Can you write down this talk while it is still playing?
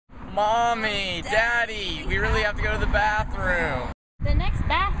Mommy, Daddy, we really have to go to the bathroom. The next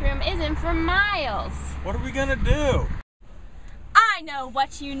bathroom isn't for miles. What are we gonna do? I know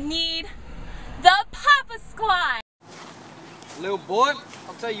what you need. The Papa Squat. Little boy,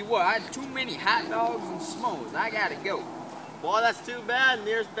 I'll tell you what, I had too many hot dogs and s'mores. I gotta go. Boy, that's too bad.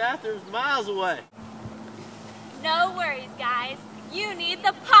 Nearest bathroom's miles away. No worries, guys. You need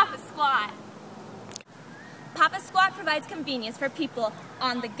the Papa Squat. Papa Squat provides convenience for people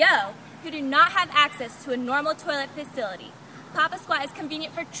on the go who do not have access to a normal toilet facility. Papa Squat is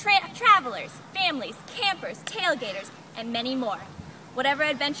convenient for travelers, families, campers, tailgaters, and many more. Whatever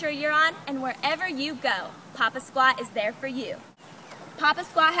adventure you're on and wherever you go, Papa Squat is there for you. Papa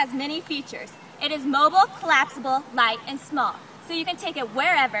Squat has many features. It is mobile, collapsible, light, and small, so you can take it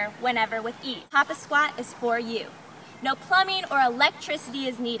wherever, whenever with ease. Papa Squat is for you. No plumbing or electricity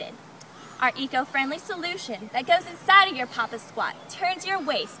is needed. Our eco-friendly solution that goes inside of your Papa Squat turns your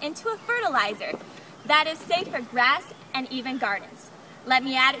waste into a fertilizer that is safe for grass and even gardens. Let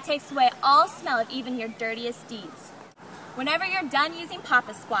me add, it takes away all smell of even your dirtiest deeds. Whenever you're done using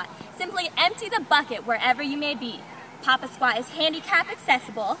Papa Squat, simply empty the bucket wherever you may be. Papa Squat is handicap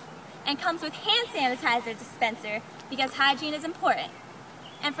accessible and comes with hand sanitizer dispenser because hygiene is important.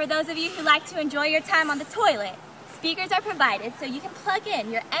 And for those of you who like to enjoy your time on the toilet, speakers are provided so you can plug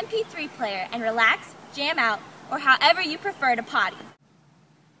in your MP3 player and relax, jam out, or however you prefer to potty.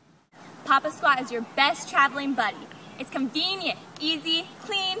 Papa Squat is your best traveling buddy. It's convenient, easy,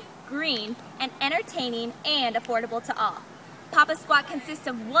 clean, green, and entertaining and affordable to all. Papa Squat consists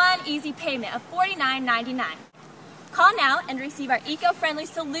of one easy payment of $49.99. Call now and receive our eco-friendly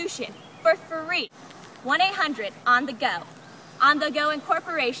solution for free. 1-800-ON-THE-GO. On the Go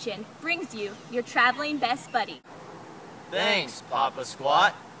Incorporation brings you your traveling best buddy. Thanks, Papa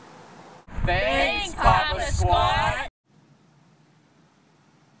Squat. Thanks, Papa Squat.